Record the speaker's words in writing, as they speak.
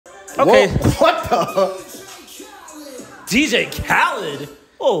Okay. What the? DJ Khaled.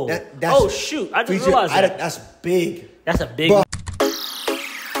 Oh, oh shoot! I just realized that. That's big. That's a big.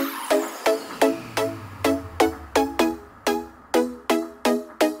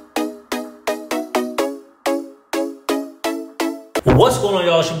 What's going on,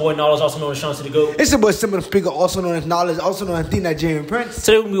 y'all? It's your boy Knowledge, also known as ShantiDaGOAT. It's your boy Simon Speaker, also known as Knowledge, also known as the Nigerian Prince.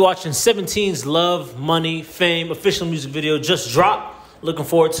 Today we'll be watching 17's Love, Money, Fame official music video just dropped. Looking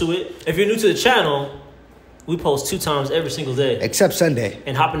forward to it. If you're new to the channel, we post 2 times every single day. Except Sunday.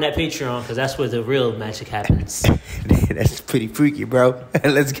 And hop in that Patreon, because that's where the real magic happens. That's pretty freaky, bro.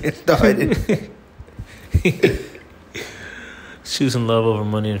 Let's get started. Choosing love over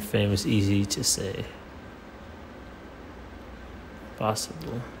money and fame is easy to say.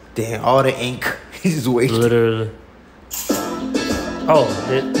 Possible. Damn, all the ink. He's just wasted. Literally. Oh,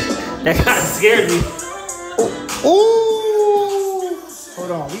 that kind of scared me. Ooh.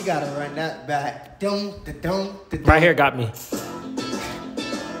 Hold on, we gotta run that back. Right here got me.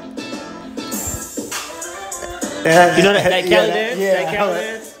 You know that Khaled dance? Yeah, that Khaled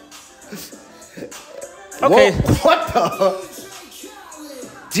dance? Okay. What the?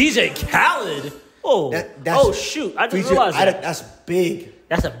 DJ Khaled? Oh, oh shoot! I just realized that. That's big.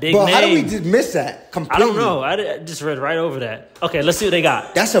 That's a big Bro, name. how did we just miss that completely? I don't know. I just read right over that. Okay, let's see what they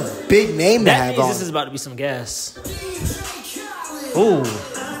got. That's a big name to have on. This is about to be some gas. Ooh.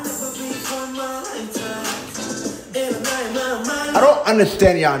 I don't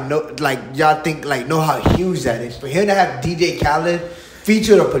understand y'all think know how huge that is. For him to have DJ Khaled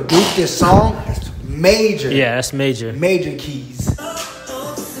featured or produce this song, that's major. Yeah, that's major. Major keys.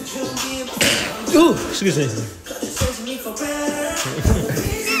 Ooh, excuse me.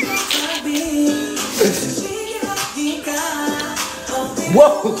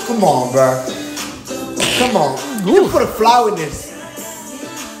 Whoa, come on, bro. Come on. You put a flower in this.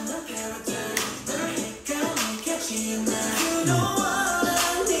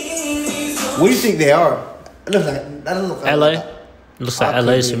 What do you think they are? It looks like, that doesn't look like LA? It looks like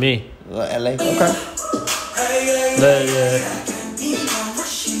LA to me. LA? Okay. Yeah.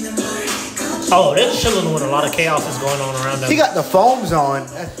 Oh, they're chilling when a lot of chaos is going on around them. He got the foams on.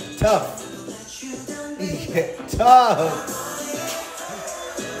 That's tough. Tough.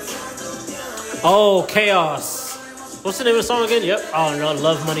 Oh, chaos. What's the name of the song again? Yep. Oh, no,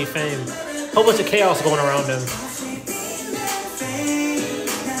 Love, Money, Fame. Whole bunch of chaos going around them.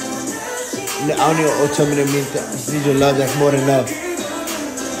 I don't know what to mean. Need your love, that's more than enough.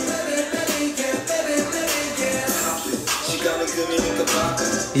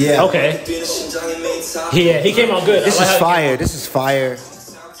 Yeah. Okay. Yeah, he came out good. This is fire. This is fire.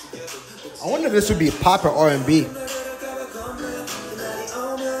 I wonder if this would be pop or R&B.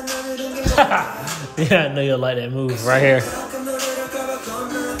 Yeah, I know you'll like that move right here.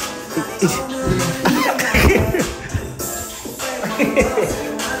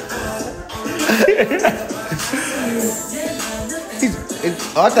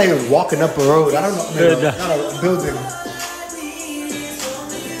 I thought he was walking up a road. I don't know. Not a building.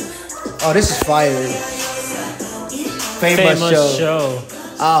 Oh, this is fire. Famous show.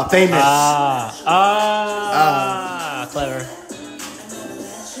 Ah, famous. Clever.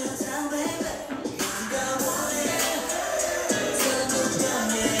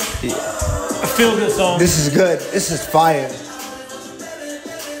 A feel good song. This is good. This is fire.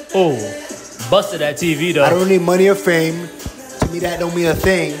 Oh, busted that TV though. I don't need money or fame. To me, that don't mean a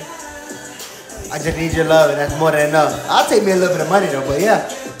thing. I just need your love, and that's more than enough. I'll take me a little bit of money though, but yeah.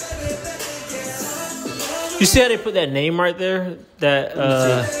 You see how they put that name right there? That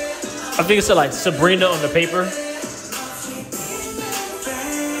I think it said like Sabrina on the paper.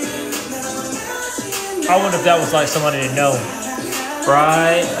 I wonder if that was like somebody to know.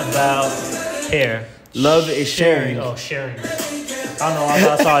 Right about here. Love is sharing. Oh, sharing. I don't know.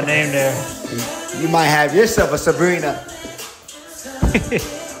 I saw a name there. You might have yourself a Sabrina.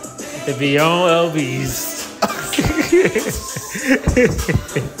 It be on LBs.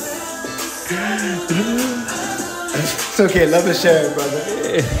 It's okay. Love is sharing, brother.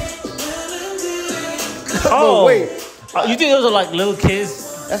 Oh, wait. You think those are like little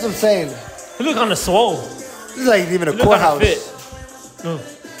kids? That's what I'm saying. They look kind of swole. This is like even a courthouse.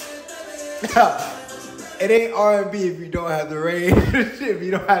 It ain't R&B if you don't have the rain. If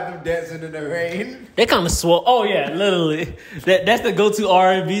you don't have them dancing in the rain. They kind of swole. Oh yeah, literally. That's the go-to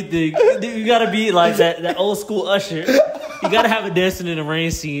R&B thing. You gotta be like that old school Usher. You gotta have a dancing in the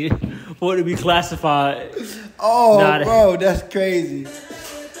rain scene for it to be classified. Oh, bro, that's crazy.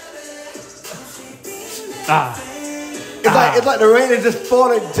 It's like the rain is just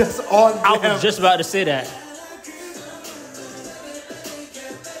falling just on them. I was just about to say that.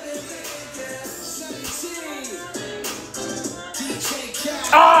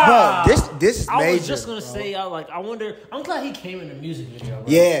 Bro, this is major. I was just gonna say, I wonder. I'm glad he came in the music video, bro.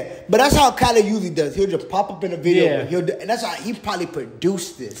 Yeah, but that's how Khaled usually does. He'll just pop up in the video. Yeah. And that's how he probably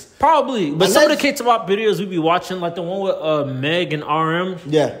produced this. Probably, but some of the K-pop videos we be watching, like the one with Meg and RM.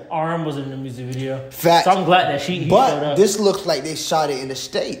 Yeah, RM was in the music video. Fact. So I'm glad that he showed up. But this looks like they shot it in the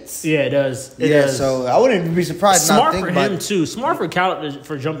States. Yeah, it does. It does. So I wouldn't even be surprised. Smart for him too. Smart for Khaled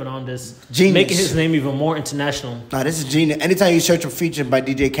for jumping on this. Genius. Making his name even more international. Nah, this is genius. Anytime you search for feature by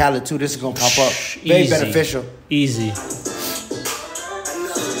DJ Khaled too, this is gonna pop up. Very beneficial. Easy.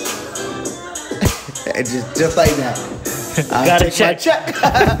 just like that. Gotta check.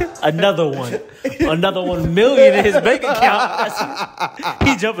 Another one. Another 1 million in his bank account.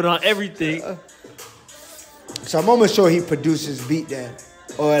 He jumping on everything. So I'm almost sure he produces beat there.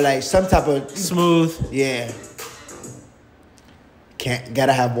 Or like some type of smooth. Yeah.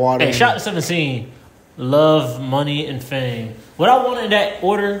 Gotta have water. Hey, shout to 17. Love, money, and fame. What I want in that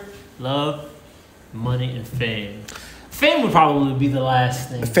order: love, money, and fame. Fame would probably be the last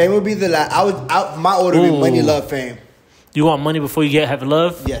thing. Fame would be the last. My order would be money, love, fame. You want money before you have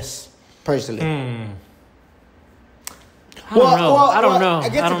love? Yes, personally. I don't know. I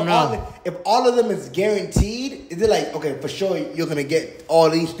don't know. If all of them is guaranteed, is it like, okay, for sure you're going to get all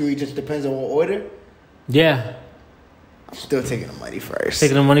these three, just depends on what order? Yeah. I'm still taking the money first.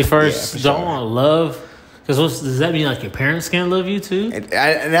 Taking the money first? Yeah, don't want love? Because does that mean like your parents can't love you too? And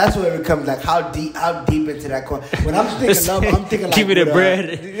that's where it becomes like how deep into that corner. When I'm thinking love, I'm thinking like, give me the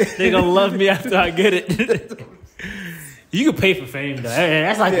bread. They gonna love me after I get it. You can pay for fame though.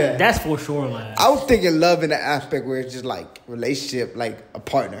 That's like that's for sure. Like, I was thinking love in the aspect where it's just like relationship, like a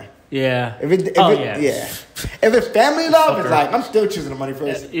partner. Yeah. If it's family love, it's like I'm still choosing the money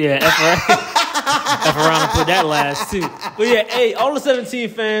first. Yeah. F around and put that last too. But yeah, hey, all the 17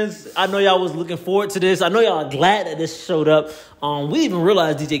 fans, I know y'all was looking forward to this. I know y'all are glad that this showed up. We didn't even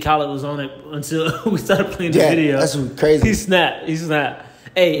realize DJ Khaled was on it until we started playing the video. That's crazy. He snapped.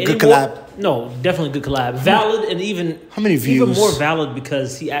 Hey, good collab. No, definitely good collab. Valid and even how many views? Even more valid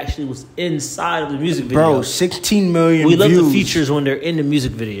because he actually was inside of the music video. Bro, 16 million We views. love the features when they're in the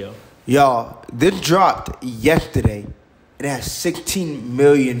music video. Y'all, this dropped yesterday. It has 16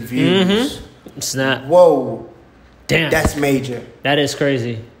 million views. Snap. Whoa. Damn. That's major. That is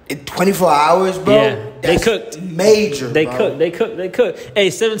crazy. In 24 hours, bro. Yeah. They that's cooked. Major. They cooked. Hey,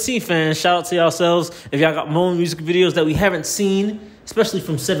 17 fans, shout out to yourselves. If y'all got more music videos that we haven't seen, especially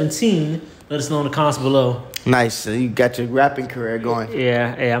from 17, let us know in the comments below. Nice. So you got your rapping career going.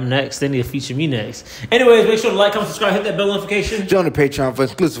 Yeah. Hey, I'm next. They need to feature me next. Anyways, make sure to like, comment, subscribe, hit that bell notification. Join the Patreon for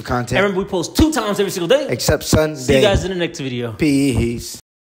exclusive content. And remember, we post 2 times every single day. Except Sunday. See you guys in the next video. Peace.